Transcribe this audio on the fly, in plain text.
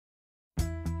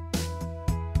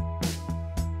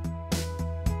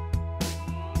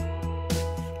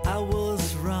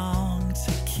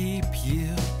keep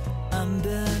you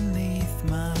underneath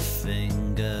my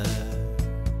finger.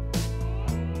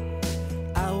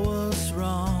 I was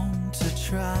wrong to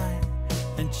try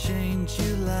and change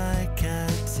you like I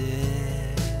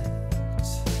did.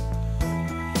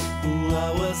 Ooh,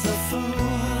 I was a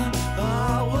fool,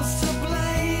 I was to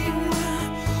blame,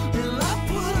 and I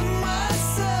put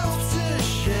myself to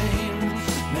shame.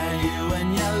 Now you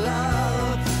and your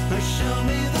love show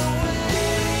me the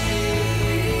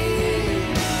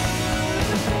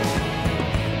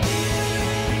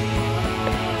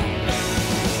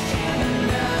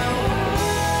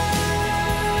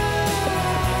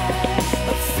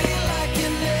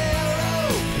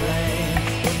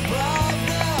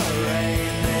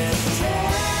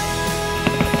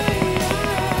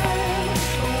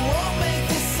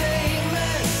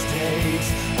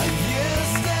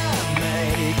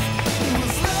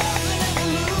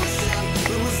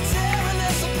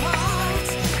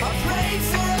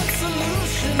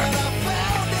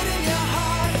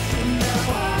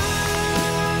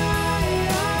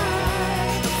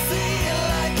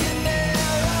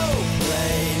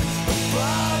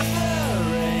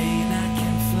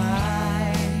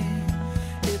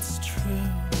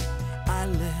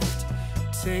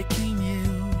taking you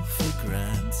for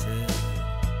granted.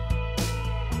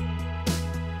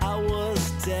 I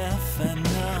was deaf and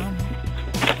numb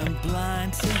and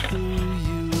blind to who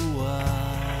you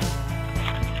are.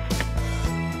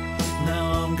 Now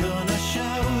I'm gonna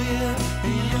show you,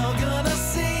 and you're gonna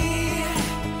see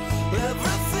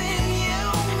everything you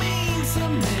mean to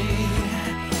me.